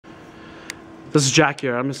This is Jack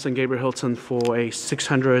here. I'm Mr. Gabriel Hilton for a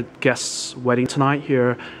 600 guests wedding tonight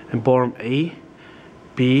here in Ballroom A,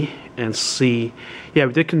 B, and C. Yeah,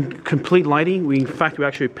 we did complete lighting. In fact, we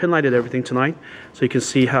actually pin lighted everything tonight, so you can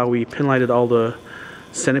see how we pin lighted all the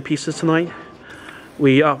centerpieces tonight.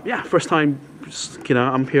 Yeah, first time,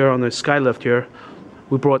 I'm here on the skylift here.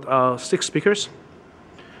 We brought 6 speakers,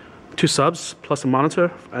 2 subs, plus a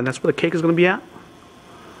monitor, and that's where the cake is going to be at.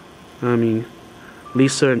 I mean,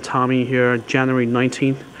 Lisa and Tommy here, January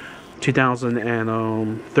 19th,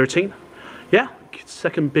 2013. Yeah,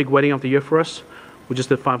 second big wedding of the year for us. We just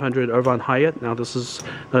did 500 Irvine Hyatt. Now this is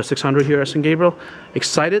 600 here at St. Gabriel.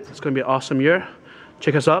 Excited. It's going to be an awesome year.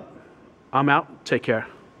 Check us out. I'm out. Take care.